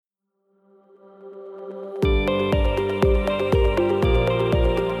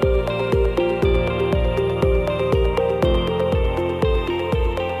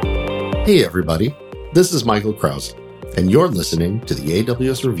Hey everybody, this is Michael Krause, and you're listening to the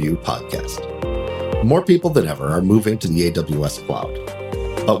AWS Review podcast. More people than ever are moving to the AWS cloud,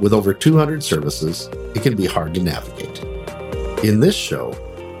 but with over 200 services, it can be hard to navigate. In this show,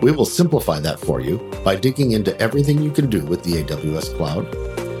 we will simplify that for you by digging into everything you can do with the AWS cloud,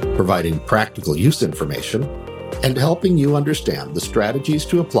 providing practical use information, and helping you understand the strategies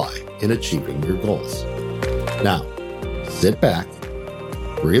to apply in achieving your goals. Now, sit back,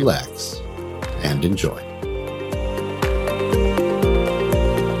 relax, and enjoy.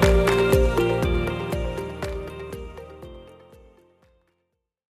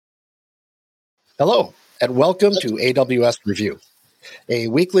 Hello, and welcome to AWS Review, a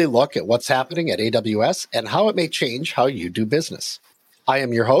weekly look at what's happening at AWS and how it may change how you do business. I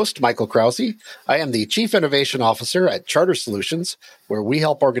am your host, Michael Krause. I am the Chief Innovation Officer at Charter Solutions, where we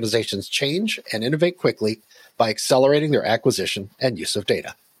help organizations change and innovate quickly by accelerating their acquisition and use of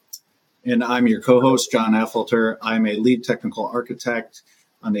data. And I'm your co-host, John Affelter. I'm a lead technical architect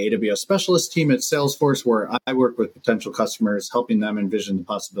on the AWS specialist team at Salesforce, where I work with potential customers, helping them envision the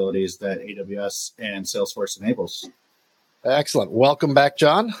possibilities that AWS and Salesforce enables. Excellent. Welcome back,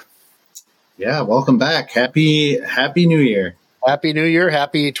 John. Yeah, welcome back. Happy New Year. Happy New Year.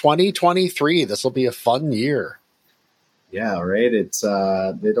 Happy 2023. This will be a fun year. Yeah, right.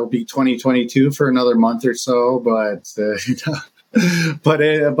 It'll be 2022 for another month or so, but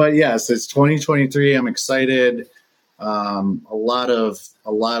but yes, it's 2023. I'm excited. A lot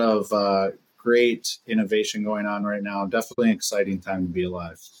of great innovation going on right now. Definitely an exciting time to be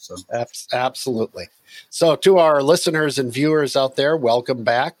alive. So absolutely. So to our listeners and viewers out there, welcome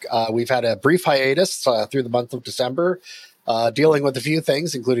back. We've had a brief hiatus through the month of December, dealing with a few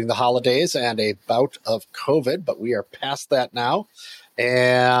things, including the holidays and a bout of COVID, but we are past that now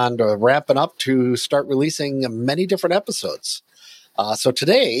and ramping up to start releasing many different episodes. So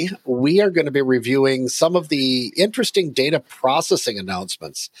today, we are going to be reviewing some of the interesting data processing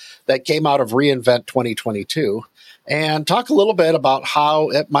announcements that came out of reInvent 2022 and talk a little bit about how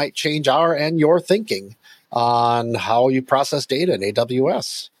it might change our and your thinking on how you process data in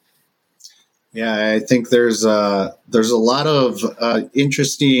AWS. Yeah, I think there's a lot of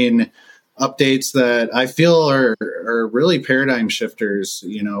interesting updates that I feel are really paradigm shifters,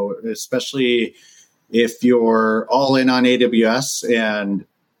 especially if you're all in on AWS and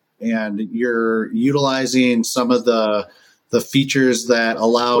you're utilizing some of the features that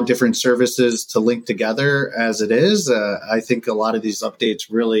allow different services to link together as it is. I think a lot of these updates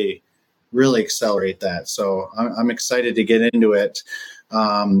really accelerate that. So I'm excited to get into it.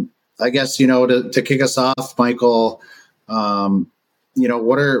 I guess, to kick us off, Michael,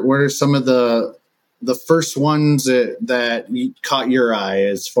 what are some of the first ones that caught your eye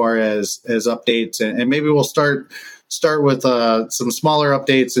as far as updates? And maybe we'll start with some smaller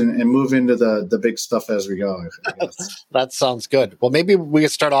updates and move into the big stuff as we go. That sounds good. Well, maybe we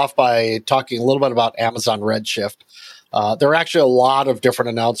could start off by talking a little bit about Amazon Redshift. There are actually a lot of different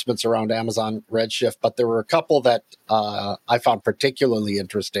announcements around Amazon Redshift, but there were a couple that I found particularly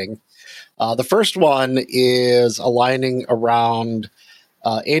interesting. The first one is aligning around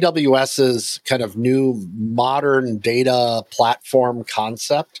AWS's kind of new modern data platform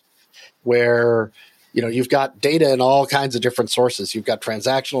concept, where you've got data in all kinds of different sources. You've got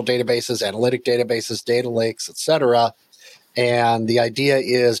transactional databases, analytic databases, data lakes, etc. And the idea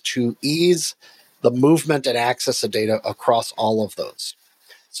is to ease the movement and access of data across all of those.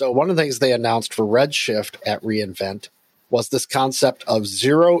 So one of the things they announced for Redshift at reInvent was this concept of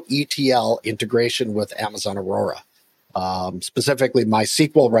zero ETL integration with Amazon Aurora, specifically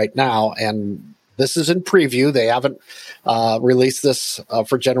MySQL right now. And this is in preview. They haven't released this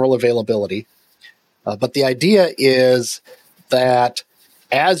for general availability. But the idea is that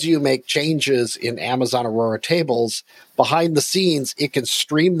as you make changes in Amazon Aurora tables, behind the scenes, it can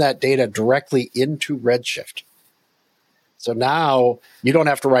stream that data directly into Redshift. So now you don't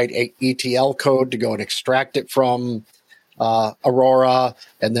have to write ETL code to go and extract it from Aurora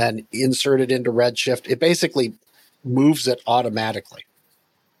and then insert it into Redshift. It basically moves it automatically.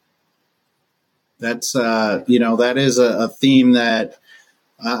 That's, that is a theme that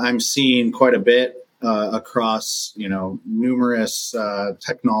I'm seeing quite a bit across, numerous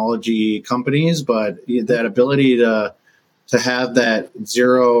technology companies, but that ability to have that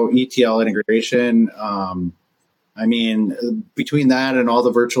zero ETL integration, between that and all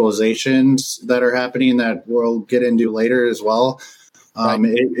the virtualizations that are happening that we'll get into later as well, right.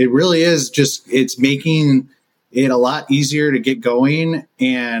 It really is it's making it a lot easier to get going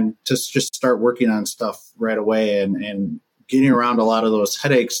and to just start working on stuff right away and getting around a lot of those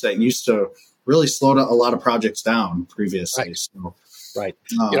headaches that used to really slowed a lot of projects down previously. Right. So, right.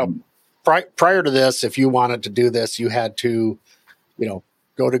 prior to this, if you wanted to do this, you had to,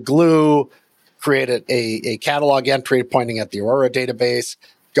 go to Glue, create a catalog entry pointing at the Aurora database,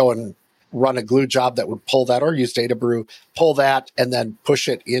 go and run a Glue job that would pull that, or use Data Brew, pull that, and then push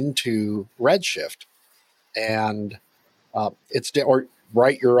it into Redshift. And or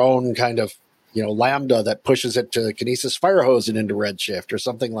write your own kind of, Lambda that pushes it to Kinesis Firehose and into Redshift or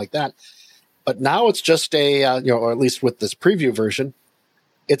something like that. But now it's just or at least with this preview version,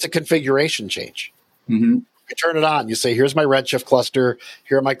 it's a configuration change. Mm-hmm. You turn it on. You say, here's my Redshift cluster.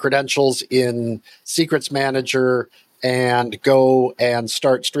 Here are my credentials in Secrets Manager, and go and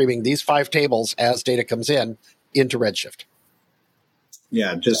start streaming these 5 tables as data comes in into Redshift.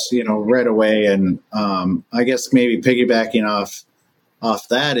 Yeah, just, right away. And I guess maybe piggybacking off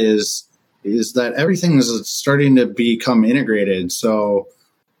that is that everything is starting to become integrated. So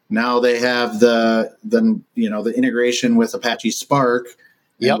now they have the integration with Apache Spark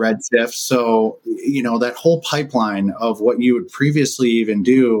and Redshift. So, that whole pipeline of what you would previously even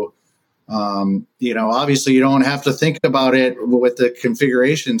do, obviously you don't have to think about it with the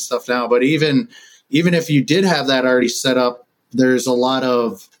configuration stuff now, but even if you did have that already set up, there's a lot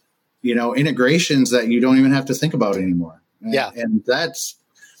of, integrations that you don't even have to think about anymore. Yeah. And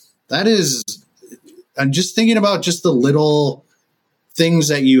that is, I'm just thinking about just the little things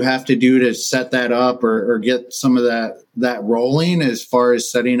that you have to do to set that up or get some of that rolling as far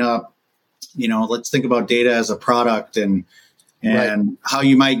as setting up, let's think about data as a product and right. How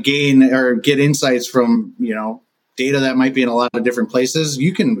you might gain or get insights from, data that might be in a lot of different places.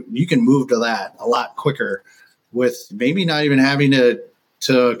 You can move to that a lot quicker with maybe not even having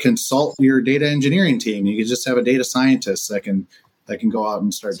to consult your data engineering team. You can just have a data scientist that can go out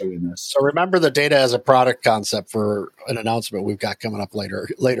and start doing this. So remember the data as a product concept for an announcement we've got coming up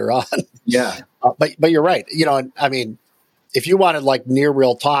later on. Yeah. But you're right. If you wanted like near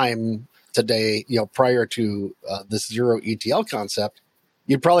real time today, prior to this zero ETL concept,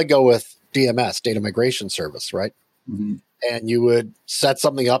 you'd probably go with DMS, data migration service, right? Mm-hmm. And you would set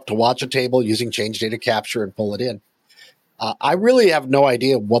something up to watch a table using change data capture and pull it in. I really have no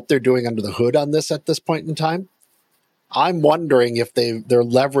idea what they're doing under the hood on this at this point in time. I'm wondering if they're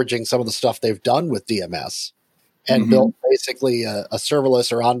leveraging some of the stuff they've done with DMS and built basically a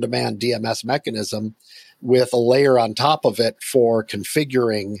serverless or on-demand DMS mechanism with a layer on top of it for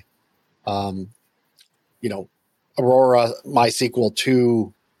configuring, Aurora MySQL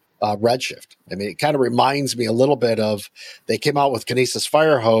to Redshift. I mean, it kind of reminds me a little bit of, they came out with Kinesis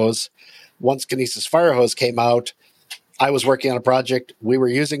Firehose. Once Kinesis Firehose came out, I was working on a project we were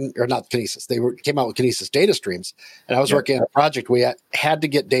using, or not Kinesis, came out with Kinesis data streams, and I was working on a project we had to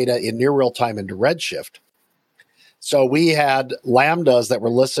get data in near real time into Redshift. So we had Lambdas that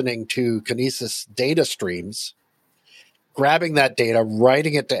were listening to Kinesis data streams, grabbing that data,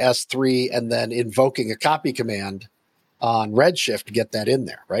 writing it to S3, and then invoking a copy command on Redshift to get that in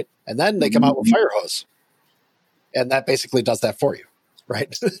there, right? And then they come out with Firehose, and that basically does that for you,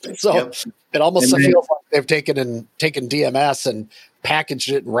 right? So it almost feels like they've taken DMS and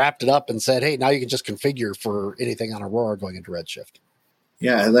packaged it and wrapped it up and said, hey, now you can just configure for anything on Aurora going into Redshift.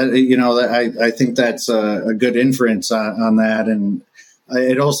 Yeah, I think that's a good inference on that. And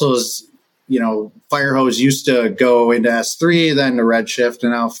it also is, Firehose used to go into S3, then to Redshift,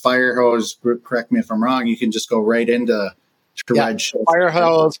 and now Firehose, correct me if I'm wrong, you can just go right into Redshift.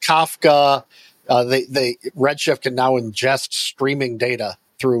 Firehose, Kafka, Redshift can now ingest streaming data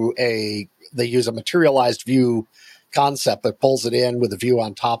through they use a materialized view concept that pulls it in with a view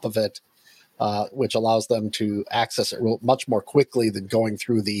on top of it, which allows them to access it much more quickly than going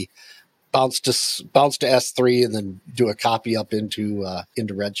through the bounce to S3 and then do a copy up into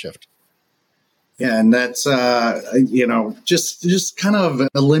Redshift. Yeah, and that's just kind of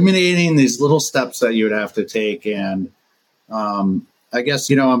eliminating these little steps that you would have to take. And I guess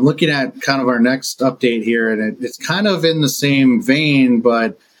I'm looking at kind of our next update here, and it's kind of in the same vein,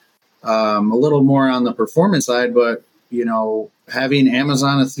 but a little more on the performance side. But having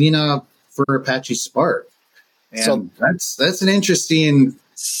Amazon Athena for Apache Spark, and so that's an interesting.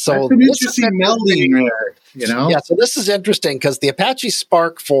 So that's an interesting melding there, Yeah, so this is interesting because the Apache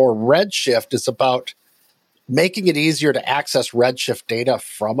Spark for Redshift is about making it easier to access Redshift data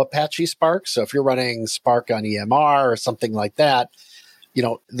from Apache Spark. So if you're running Spark on EMR or something like that,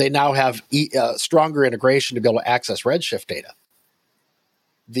 they now have stronger integration to be able to access Redshift data.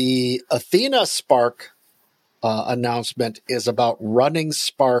 The Athena Spark announcement is about running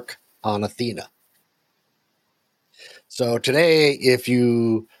Spark on Athena. So today, if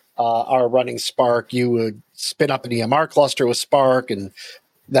you are running Spark, you would spin up an EMR cluster with Spark and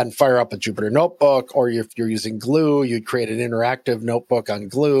then fire up a Jupyter notebook. Or if you're using Glue, you'd create an interactive notebook on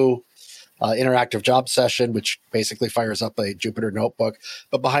Glue. interactive job session, which basically fires up a Jupyter notebook.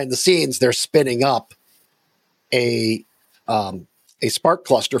 But behind the scenes, they're spinning up a Spark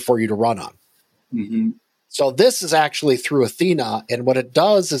cluster for you to run on. Mm-hmm. So this is actually through Athena, and what it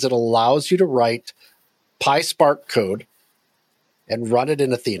does is it allows you to write PySpark code and run it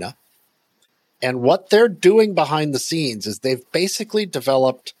in Athena. And what they're doing behind the scenes is they've basically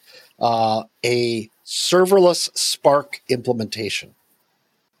developed a serverless Spark implementation.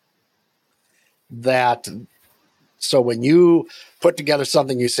 So when you put together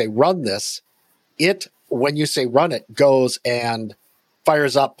something, you say, run this, when you say run it, goes and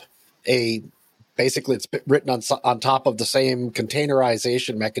fires up basically it's written on top of the same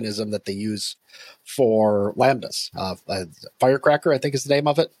containerization mechanism that they use for Lambdas. Firecracker, I think is the name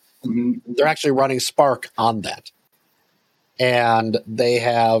of it. Mm-hmm. They're actually running Spark on that. And they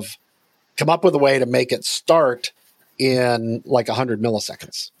have come up with a way to make it start in like 100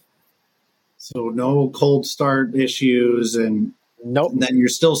 milliseconds. So no cold start issues, and nope. Then you're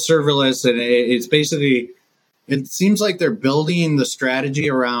still serverless, and it's basically, it seems like they're building the strategy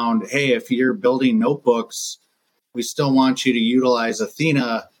around, hey, if you're building notebooks, we still want you to utilize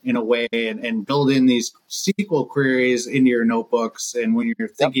Athena in a way and build in these SQL queries into your notebooks. And when you're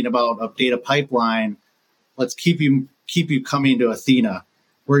thinking about a data pipeline, let's keep you coming to Athena,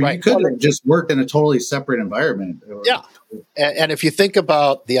 where you could have just worked in a totally separate environment. Yeah. And if you think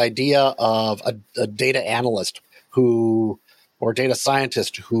about the idea of a data analyst or data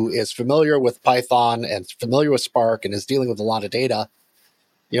scientist who is familiar with Python and familiar with Spark and is dealing with a lot of data,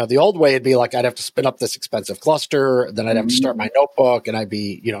 the old way it'd be like I'd have to spin up this expensive cluster, then I'd have to start my notebook, and I'd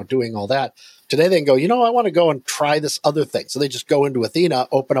be, doing all that. Today they can go, I want to go and try this other thing. So they just go into Athena,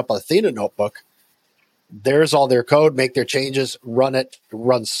 open up Athena notebook. There's all their code, make their changes, run it. It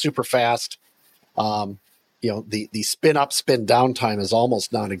runs super fast. The spin up, spin down time is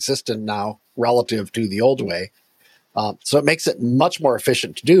almost non-existent now relative to the old way. So it makes it much more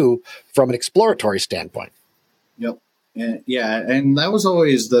efficient to do from an exploratory standpoint. Yep. And that was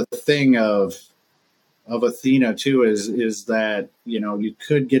always the thing of Athena too, is that, you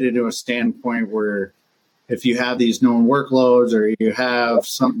could get into a standpoint where if you have these known workloads or you have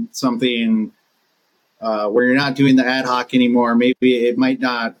something where you're not doing the ad hoc anymore, maybe it might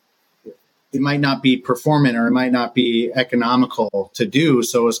not be performant, or it might not be economical to do.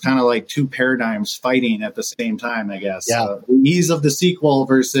 So it's kind of like two paradigms fighting at the same time, I guess. Yeah. The ease of the SQL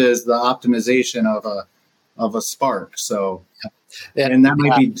versus the optimization of a Spark. So, and that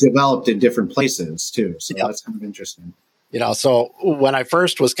might be developed in different places too. So that's kind of interesting. So when I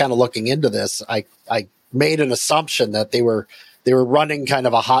first was kind of looking into this, I made an assumption that they were running kind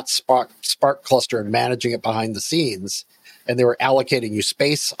of a hot Spark cluster and managing it behind the scenes, and they were allocating you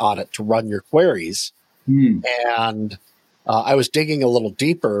space on it to run your queries. And I was digging a little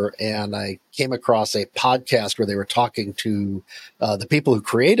deeper, and I came across a podcast where they were talking to the people who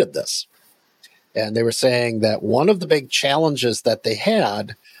created this. And they were saying that one of the big challenges that they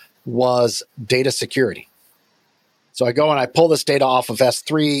had was data security. So I go and I pull this data off of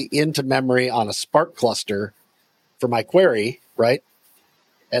S3 into memory on a Spark cluster for my query, right?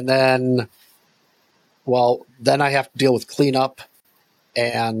 And then I have to deal with cleanup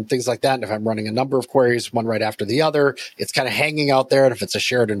and things like that. And if I'm running a number of queries, one right after the other, it's kind of hanging out there. And if it's a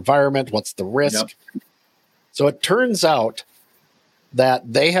shared environment, what's the risk? Yep. So it turns out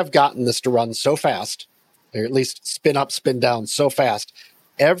that they have gotten this to run so fast, or at least spin up, spin down so fast.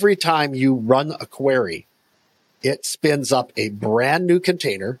 Every time you run a query, it spins up a brand new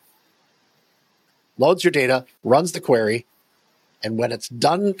container, loads your data, runs the query, and when it's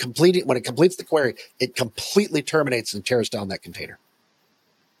done when it completes the query, it completely terminates and tears down that container.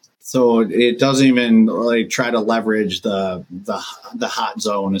 So it doesn't even try to leverage the hot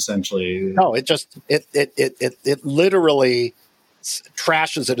zone, essentially. No, it literally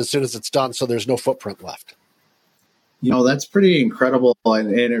trashes it as soon as it's done, so there's no footprint left. That's pretty incredible,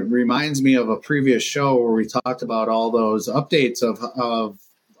 and it reminds me of a previous show where we talked about all those updates of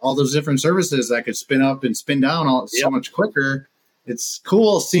all those different services that could spin up and spin down so much quicker. It's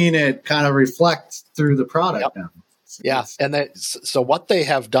cool seeing it kind of reflect through the product now. So what they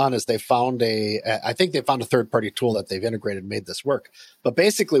have done is they found I think they found a third-party tool that they've integrated and made this work. But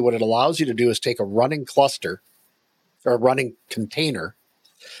basically what it allows you to do is take a running cluster or a running container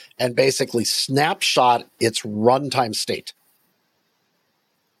and basically snapshot its runtime state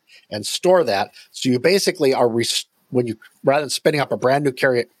and store that. So you basically are, rather than spinning up a brand new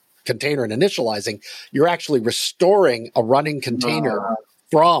container and initializing, you're actually restoring a running container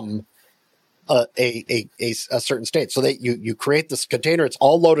from a certain state. So that you create this container, it's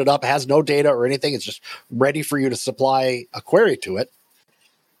all loaded up, has no data or anything. It's just ready for you to supply a query to it.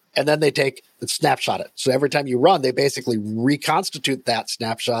 and then they take and snapshot it. So every time you run, they basically reconstitute that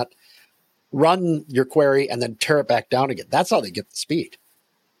snapshot, run your query, and then tear it back down again. That's how they get the speed,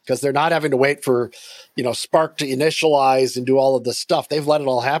 because they're not having to wait for, Spark to initialize and do all of this stuff. They've let it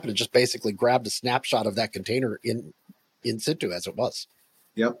all happen and just basically grabbed a snapshot of that container in situ as it was.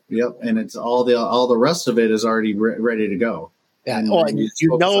 Yep. And it's all the rest of it is already ready to go. Yeah, and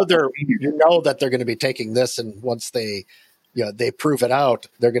you know that they're going to be taking this, and once they prove it out,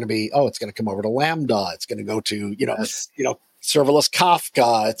 they're going to be, it's going to come over to Lambda, it's going to go to serverless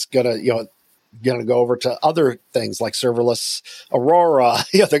Kafka, it's going to go over to other things like serverless Aurora.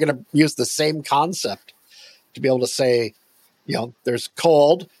 They're going to use the same concept to be able to say, there's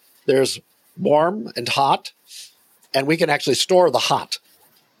cold, there's warm and hot, and we can actually store the hot.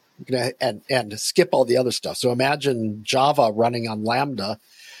 And skip all the other stuff. So imagine Java running on Lambda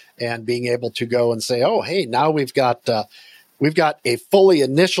and being able to go and say, oh, hey, now we've got a fully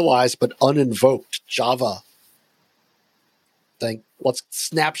initialized but uninvoked Java thing. Let's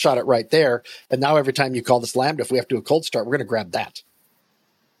snapshot it right there. And now every time you call this Lambda, if we have to do a cold start, we're going to grab that.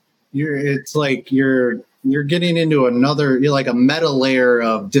 It's like you're getting into you're like a meta layer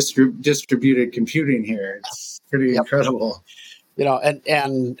of distributed computing here. It's pretty incredible. And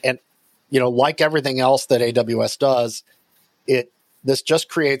like everything else that AWS does, this just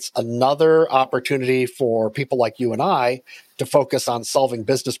creates another opportunity for people like you and I to focus on solving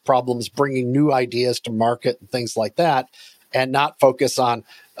business problems, bringing new ideas to market and things like that, and not focus on,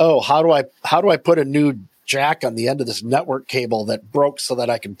 how do I put a new jack on the end of this network cable that broke so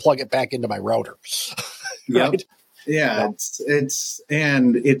that I can plug it back into my router. Right? Yep. Yeah, it's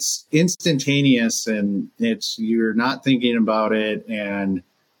instantaneous, and you're not thinking about it, and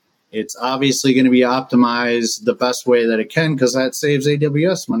it's obviously going to be optimized the best way that it can, because that saves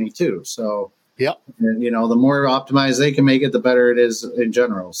AWS money too. So, the more optimized they can make it, the better it is in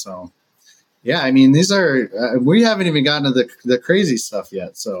general. So, yeah, I mean, these are we haven't even gotten to the crazy stuff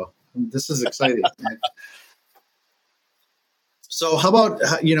yet. So this is exciting. So how about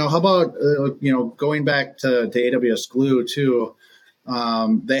going back to AWS Glue too?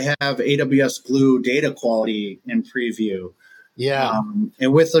 They have AWS Glue data quality in preview. Yeah.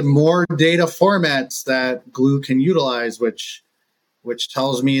 And with the more data formats that Glue can utilize, which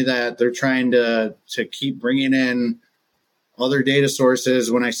tells me that they're trying to keep bringing in other data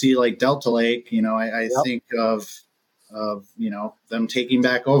sources. When I see like Delta Lake, I think of them taking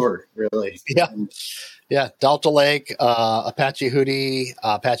back over, really. Yeah. Yeah, Delta Lake, Apache Hudi,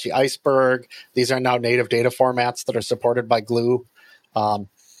 Apache Iceberg. These are now native data formats that are supported by Glue.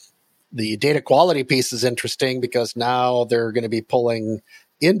 The data quality piece is interesting because now they're going to be pulling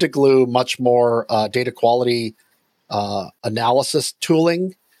into Glue much more data quality analysis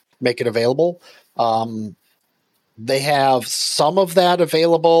tooling, make it available. They have some of that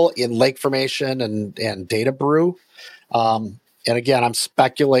available in Lake Formation and Data Brew. And again, I'm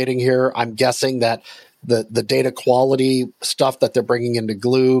speculating here. I'm guessing that the data quality stuff that they're bringing into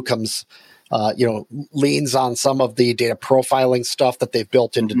Glue comes, leans on some of the data profiling stuff that they've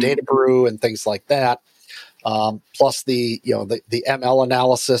built into Data Brew and things like that. Plus the ML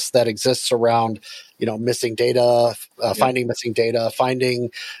analysis that exists around, missing data, finding missing data,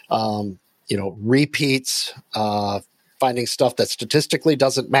 finding, repeats, finding stuff that statistically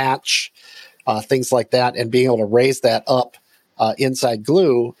doesn't match, things like that, and being able to raise that up inside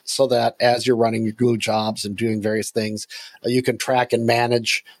Glue so that as you're running your Glue jobs and doing various things, you can track and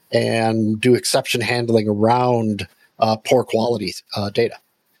manage and do exception handling around poor quality data.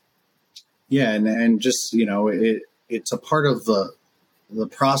 Yeah, and just it's a part of the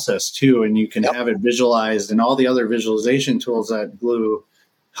process too, and you can have it visualized, and all the other visualization tools that Glue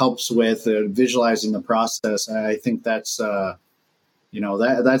helps with visualizing the process. I think that's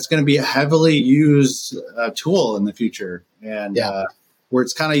that's going to be a heavily used tool in the future, and where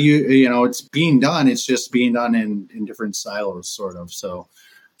it's kind of it's being done. It's just being done in different silos, sort of. So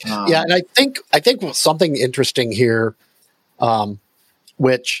and I think something interesting here,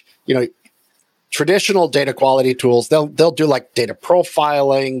 which traditional data quality tools, they'll do like data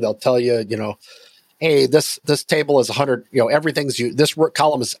profiling. They'll tell you, hey, this table is 100. Everything's this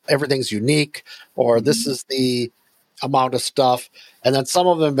column is everything's unique, or this is the amount of stuff. And then some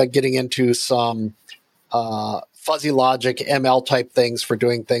of them are getting into some fuzzy logic, ML type things for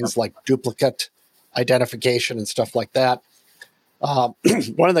doing things like duplicate identification and stuff like that. One of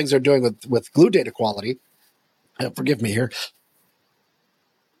the things they're doing with Glue data quality, forgive me here,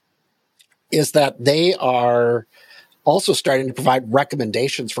 is that they are also starting to provide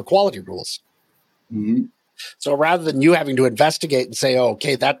recommendations for quality rules. Mm-hmm. So rather than you having to investigate and say, oh,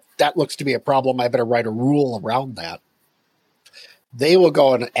 okay, that looks to be a problem, I better write a rule around that. they will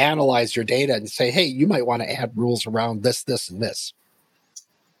go and analyze your data and say, hey, you might want to add rules around this, this, and this.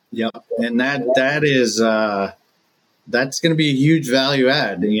 Yep. And that is that's going to be a huge value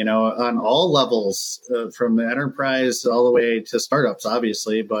add, on all levels, from the enterprise all the way to startups,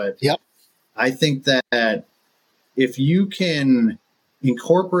 obviously. But yep. I think that if you can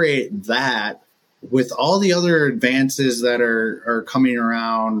incorporate that with all the other advances that are coming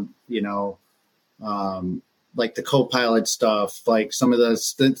around, like the Copilot stuff, like some of the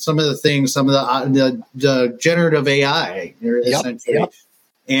things, some of the generative AI, essentially, yep.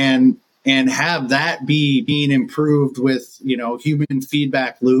 and have that being improved with human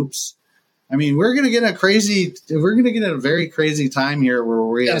feedback loops. I mean, we're going to get a very crazy time here where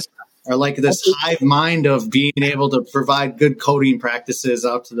we are like this hive mind of being able to provide good coding practices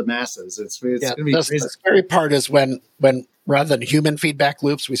out to the masses. It's going to be crazy. The scary part is when rather than human feedback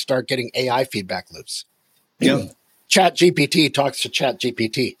loops, we start getting AI feedback loops. Yep. Chat GPT talks to Chat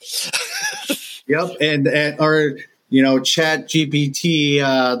GPT. Yep. And Chat GPT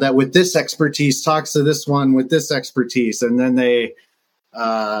that with this expertise talks to this one with this expertise, and then they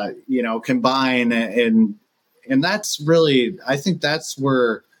combine, and that's really, I think that's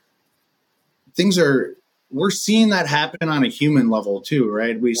where we're seeing that happen on a human level too,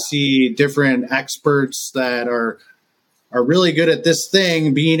 right? We see different experts that are really good at this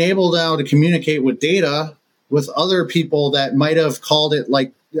thing being able now to communicate with data with other people that might have called it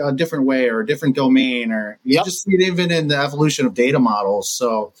like a different way or a different domain, or you just see it even in the evolution of data models.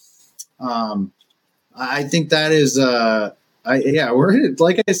 So I think that is we're,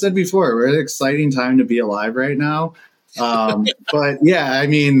 like I said before, we're at an exciting time to be alive right now. But yeah, I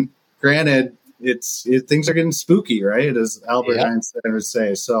mean, granted, things are getting spooky, right? As Albert Einstein would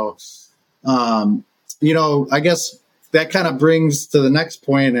say. So, I guess that kind of brings to the next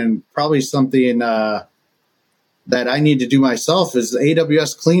point, and probably something that I need to do myself, is the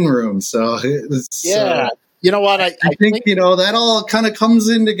AWS clean room. So you know what? I think that all kind of comes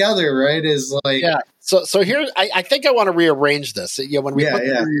in together, right? Is like So here, I think I want to rearrange this. When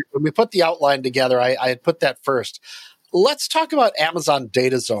we put the outline together, I had put that first. Let's talk about Amazon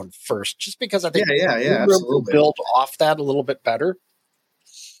Data Zone first, just because I think we'll build off that a little bit better.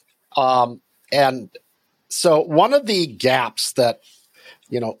 And so one of the gaps that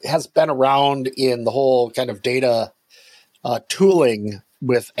has been around in the whole kind of data tooling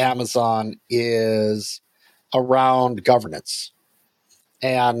with Amazon is around governance.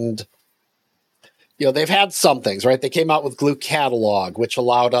 And they've had some things, right? They came out with Glue Catalog, which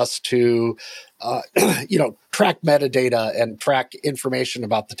allowed us to, track metadata and track information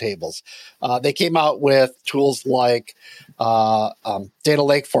about the tables. They came out with tools like Data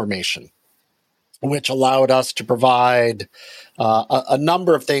Lake Formation, which allowed us to provide a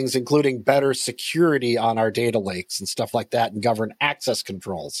number of things, including better security on our data lakes and stuff like that, and govern access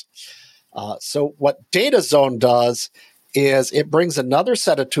controls. So what Data Zone does is it brings another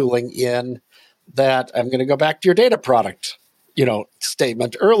set of tooling in that, I'm going to go back to your data product,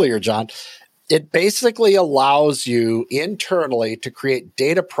 statement earlier, John. It basically allows you internally to create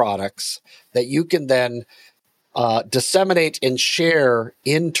data products that you can then disseminate and share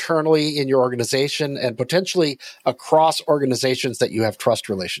internally in your organization and potentially across organizations that you have trust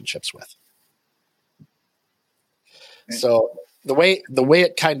relationships with. So the way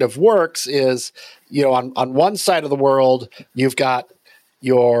it kind of works is, on one side of the world, you've got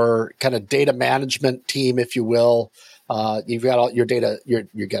your kind of data management team, if you will. You've got all your data.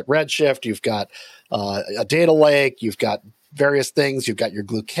 You got Redshift. You've got a data lake. You've got various things. You've got your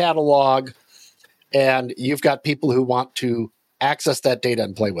Glue catalog, and you've got people who want to access that data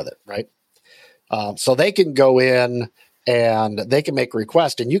and play with it, right? So they can go in and they can make a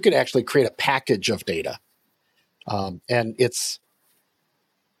request, and you can actually create a package of data. And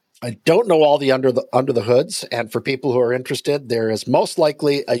I don't know all the under the hoods, and for people who are interested, there is most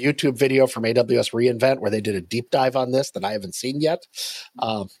likely a YouTube video from AWS reInvent where they did a deep dive on this that I haven't seen yet.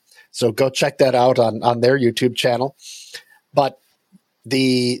 So go check that out on their YouTube channel. But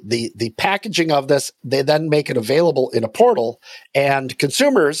the packaging of this, they then make it available in a portal, and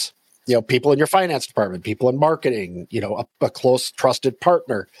consumers, people in your finance department, people in marketing, a close trusted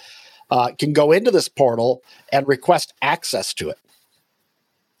partner, can go into this portal and request access to it.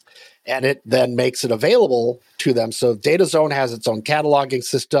 And it then makes it available to them. So Data Zone has its own cataloging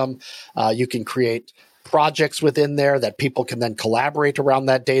system. You can create projects within there that people can then collaborate around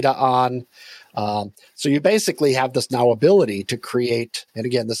that data on. So you basically have this now ability to create, and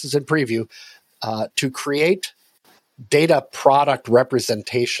again, this is in preview, to create data product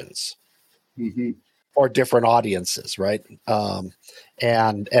representations. Mm-hmm. for different audiences, right?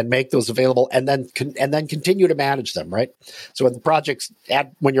 And make those available, and then continue to manage them, right? So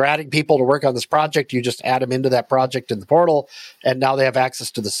when you're adding people to work on this project, you just add them into that project in the portal, and now they have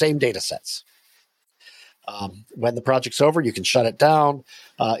access to the same data sets. When the project's over, you can shut it down.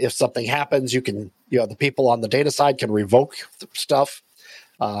 If something happens, the people on the data side can revoke stuff.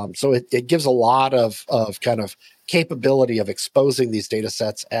 So it gives a lot of kind of capability of exposing these data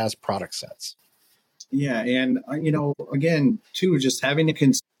sets as product sets. Yeah, and again, too, just having a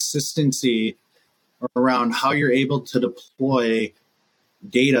consistency around how you're able to deploy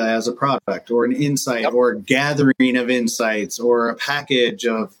data as a product or an insight or gathering of insights or a package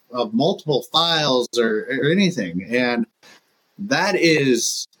of multiple files or anything. And that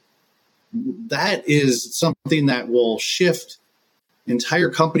is something that will shift entire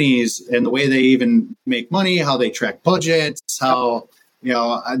companies and the way they even make money, how they track budgets, how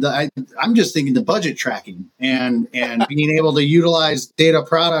I'm just thinking the budget tracking and being able to utilize data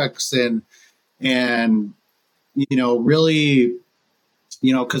products and really,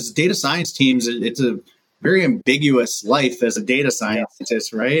 because data science teams, it's a very ambiguous life as a data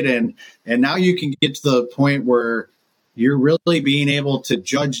scientist, right? And now you can get to the point where you're really being able to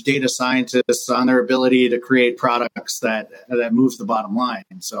judge data scientists on their ability to create products that moves the bottom line.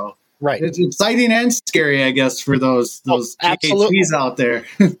 So right, it's exciting and scary, I guess, for those PhDs out there.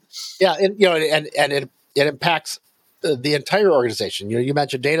 Yeah, and it impacts the entire organization. You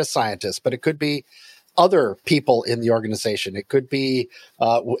mentioned data scientists, but it could be other people in the organization. It could be,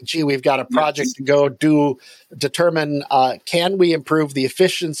 we've got a project to go determine, can we improve the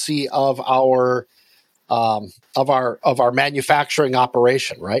efficiency of our manufacturing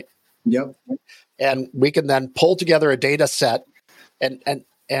operation, right? Yep. And we can then pull together a data set.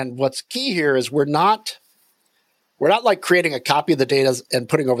 And what's key here is we're not like creating a copy of the data and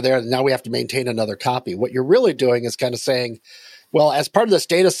putting over there, and now we have to maintain another copy. What you're really doing is kind of saying, well, as part of this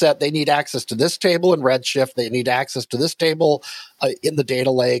data set, they need access to this table in Redshift. They need access to this table in the data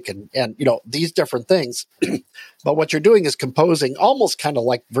lake and these different things. But what you're doing is composing, almost kind of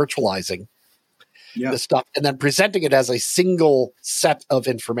like virtualizing this stuff, and then presenting it as a single set of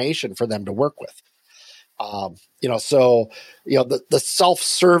information for them to work with. The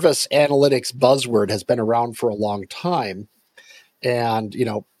self-service analytics buzzword has been around for a long time. And,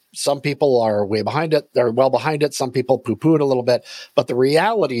 some people are way behind it. They're well behind it. Some people poo-poo it a little bit. But the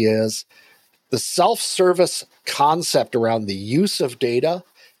reality is the self-service concept around the use of data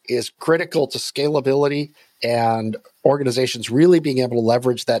is critical to scalability and organizations really being able to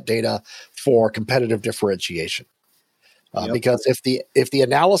leverage that data for competitive differentiation. Because if the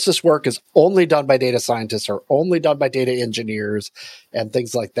analysis work is only done by data scientists or only done by data engineers and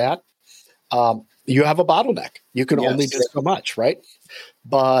things like that, you have a bottleneck. You can only do so much, right?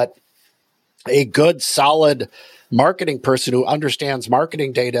 But a good, solid marketing person who understands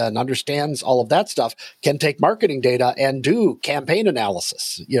marketing data and understands all of that stuff can take marketing data and do campaign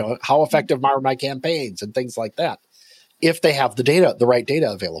analysis. How effective are my campaigns and things like that, if they have the right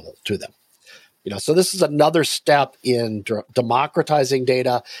data available to them. So this is another step in democratizing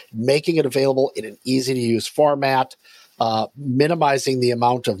data, making it available in an easy to use format, minimizing the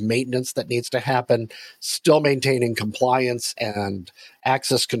amount of maintenance that needs to happen, still maintaining compliance and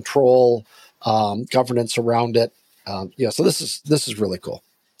access control, governance around it. So this is really cool.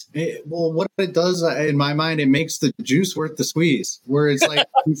 Well, what it does in my mind, it makes the juice worth the squeeze. Where it's like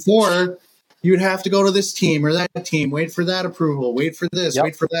before, you'd have to go to this team or that team, wait for that approval, wait for this,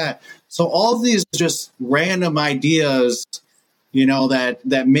 wait for that. So all of these just random ideas,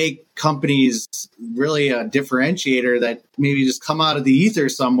 that make companies really a differentiator that maybe just come out of the ether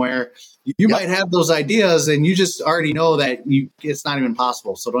somewhere. You might have those ideas and you just already know that it's not even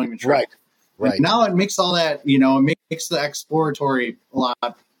possible. So don't even try. Right. Now it makes all that, it makes the exploratory a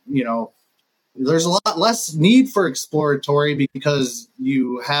lot, there's a lot less need for exploratory because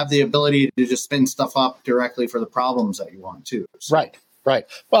you have the ability to just spin stuff up directly for the problems that you want to. So. Right.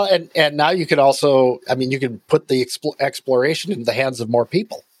 Well, and now you can also, you can put the exploration in the hands of more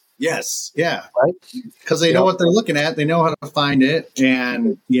people. Yes. Yeah. Right. Because they know what they're looking at. They know how to find it.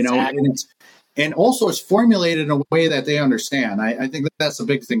 And, exactly. and also it's formulated in a way that they understand. I think that's a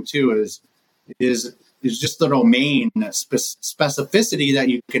big thing too, is just the domain specificity that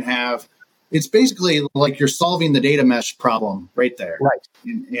you can have. It's basically like you're solving the data mesh problem right there. Right.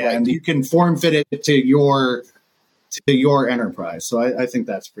 And you can form fit it to your enterprise. So I think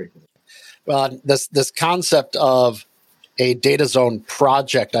that's pretty cool. Well, this concept of a data zone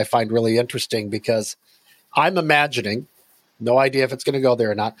project I find really interesting because I'm imagining, no idea if it's going to go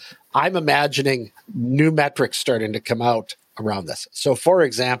there or not, I'm imagining new metrics starting to come out around this. So, for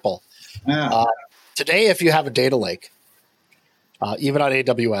example, Today, if you have a data lake, even on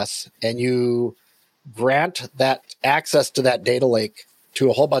AWS, and you grant that access to that data lake to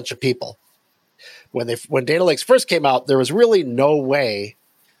a whole bunch of people, when data lakes first came out, there was really no way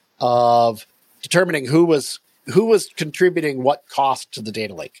of determining who was contributing what cost to the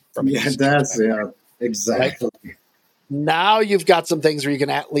data lake. Exactly. Right? Now you've got some things where you can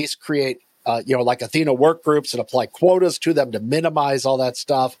at least create, like Athena work groups and apply quotas to them to minimize all that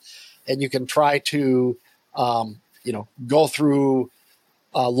stuff. And you can try to, go through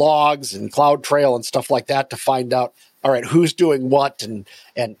logs and CloudTrail and stuff like that to find out, all right, who's doing what and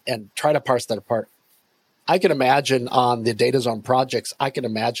try to parse that apart. I can imagine on the data zone projects, I can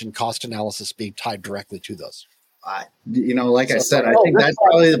imagine cost analysis being tied directly to those. I said, I think that's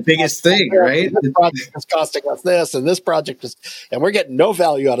probably the biggest thing, right? This project is costing us this, and this project is, and we're getting no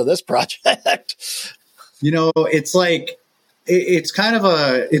value out of this project. It's like, it's kind of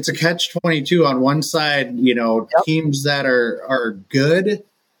it's a catch-22 on one side. Teams that are good,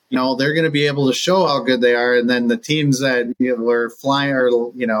 they're going to be able to show how good they are, and then the teams that are flying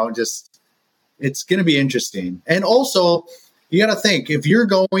are, just, it's going to be interesting. And also, you got to think, if you're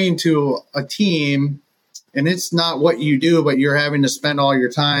going to a team and it's not what you do, but you're having to spend all your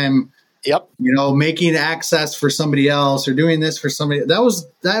time, making access for somebody else or doing this for somebody,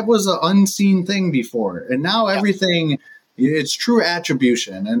 that was an unseen thing before, and now everything. It's true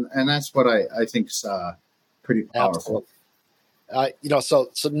attribution, and that's what I think is pretty powerful.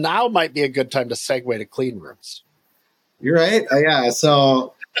 So now might be a good time to segue to clean rooms. You're right. Yeah.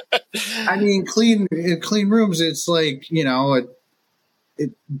 So, I mean, clean rooms. It's like, can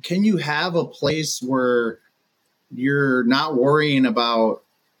you have a place where you're not worrying about,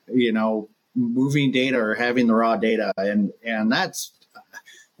 moving data or having the raw data, and that's.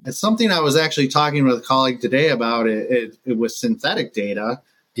 It's something I was actually talking with a colleague today about. It was synthetic data,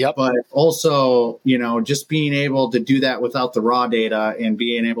 but also, just being able to do that without the raw data and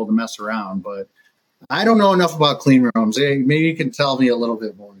being able to mess around. But I don't know enough about clean rooms. Maybe you can tell me a little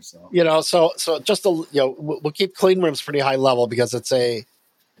bit more. So just we'll keep clean rooms pretty high level because it's a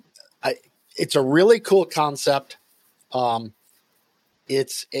really cool concept.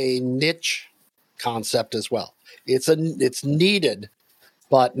 It's a niche concept as well. It's needed,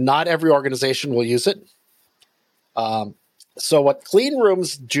 but not every organization will use it. So what clean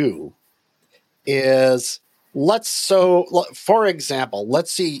rooms do is, for example,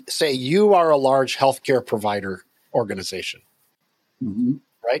 let's say you are a large healthcare provider organization,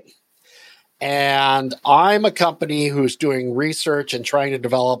 right? And I'm a company who's doing research and trying to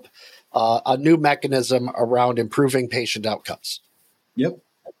develop a new mechanism around improving patient outcomes. Yep.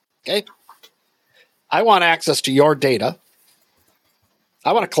 Okay. I want access to your data.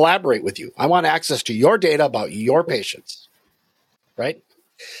 I want to collaborate with you. I want access to your data about your patients, right?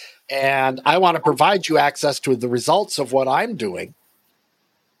 And I want to provide you access to the results of what I'm doing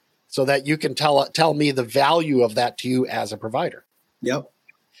so that you can tell me the value of that to you as a provider. Yep.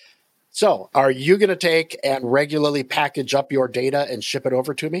 So are you going to take and regularly package up your data and ship it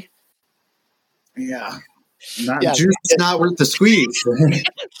over to me? Yeah. It's not worth the squeeze.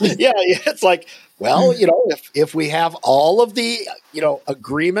 It's like, well, if we have all of the,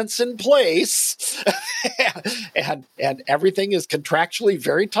 agreements in place and everything is contractually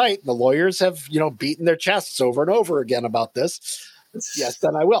very tight, and the lawyers have, beaten their chests over and over again about this, yes,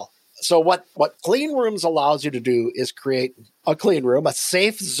 then I will. So what clean rooms allows you to do is create a clean room, a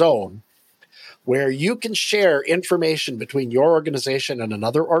safe zone where you can share information between your organization and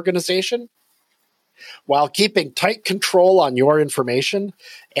another organization, while keeping tight control on your information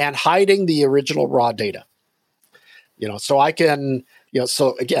and hiding the original raw data. So I can,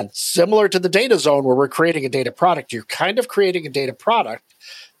 so again, similar to the data zone where we're creating a data product, you're kind of creating a data product.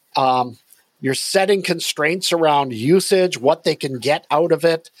 You're setting constraints around usage, what they can get out of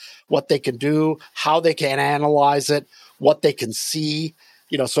it, what they can do, how they can analyze it, what they can see.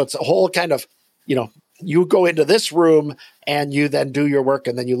 So it's a whole kind of, you go into this room and you then do your work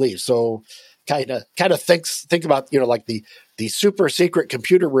and then you leave. So kind of think about, like the super secret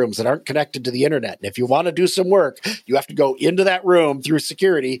computer rooms that aren't connected to the internet. And if you want to do some work, you have to go into that room through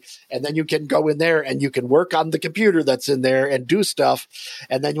security, and then you can go in there and you can work on the computer that's in there and do stuff.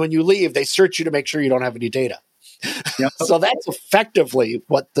 And then when you leave, they search you to make sure you don't have any data. Yep. So that's effectively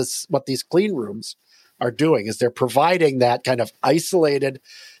what these clean rooms are doing, is they're providing that kind of isolated,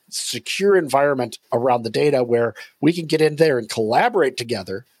 secure environment around the data where we can get in there and collaborate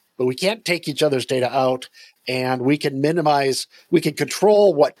together, but we can't take each other's data out, and we can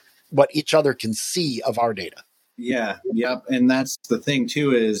control what each other can see of our data. Yeah. Yep. And that's the thing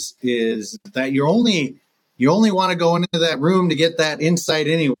too, is that you're only you only want to go into that room to get that insight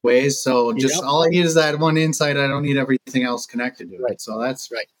anyways. So just all I need is that one insight. I don't need everything else connected to it. So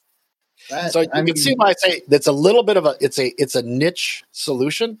that's right. That, so you can see why I say that's a little bit of it's a niche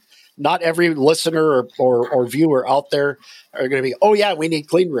solution. Not every listener or viewer out there are going to be, oh yeah, we need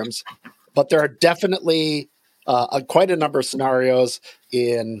clean rooms. But there are definitely quite a number of scenarios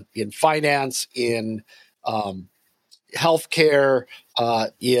in finance, in healthcare,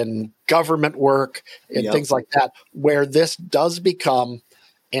 in government work, and things like that, where this does become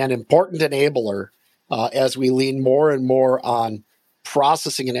an important enabler as we lean more and more on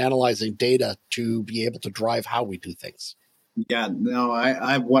processing and analyzing data to be able to drive how we do things. Yeah, no,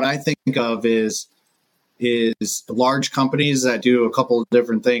 I what I think of is large companies that do a couple of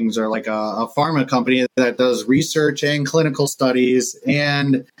different things, or like a pharma company that does research and clinical studies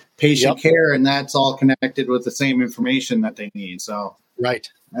and patient care, and that's all connected with the same information that they need. So, right,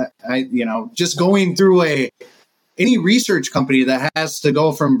 just going through any research company that has to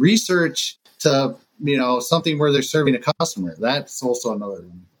go from research to something where they're serving a customer, that's also another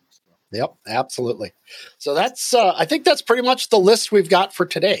one. Yep, absolutely. So that's I think that's pretty much the list we've got for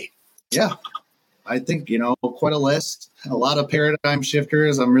today. Yeah. I think, quite a list, a lot of paradigm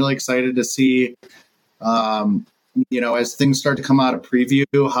shifters. I'm really excited to see, as things start to come out of preview,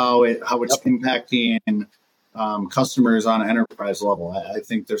 how it's impacting customers on an enterprise level. I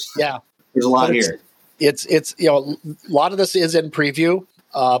think there's a lot here. It's a lot of this is in preview,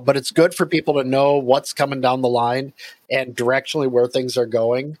 but it's good for people to know what's coming down the line and directionally where things are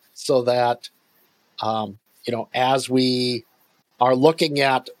going, so that as we are looking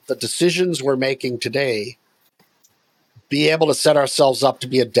at the decisions we're making today, be able to set ourselves up to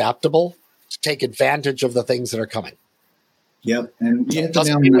be adaptable, to take advantage of the things that are coming. Yep. And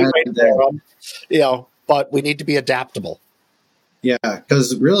but we need to be adaptable. Yeah,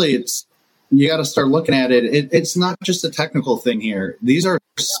 because really you got to start looking at it. It's not just a technical thing here. These are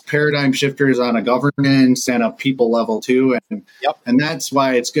paradigm shifters on a governance and a people level too. And that's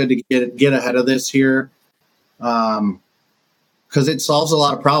why it's good to get ahead of this here. Because it solves a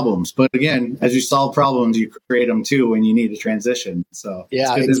lot of problems. But again, as you solve problems, you create them too when you need a transition. So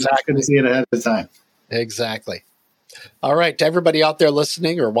it's good to see it ahead of time. Exactly. All right. To everybody out there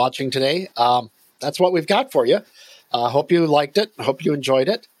listening or watching today, that's what we've got for you. Hope you liked it. Hope you enjoyed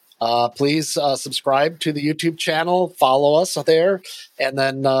it. Please subscribe to the YouTube channel, follow us there. And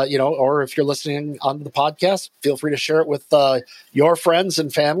then, or if you're listening on the podcast, feel free to share it with your friends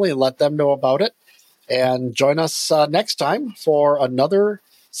and family and let them know about it. And join us next time for another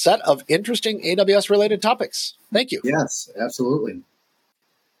set of interesting AWS-related topics. Thank you. Yes, absolutely.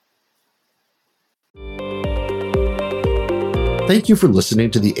 Thank you for listening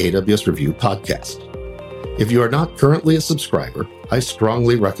to the AWS Review podcast. If you are not currently a subscriber, I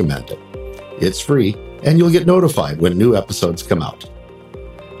strongly recommend it. It's free, and you'll get notified when new episodes come out.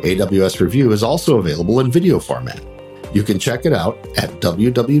 AWS Review is also available in video format. You can check it out at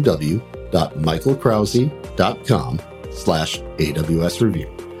www.michaelkrause.com/AWS Review.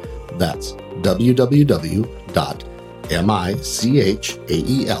 That's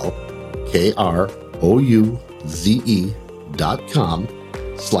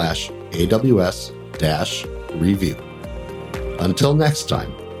Until next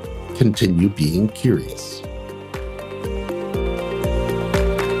time, continue being curious.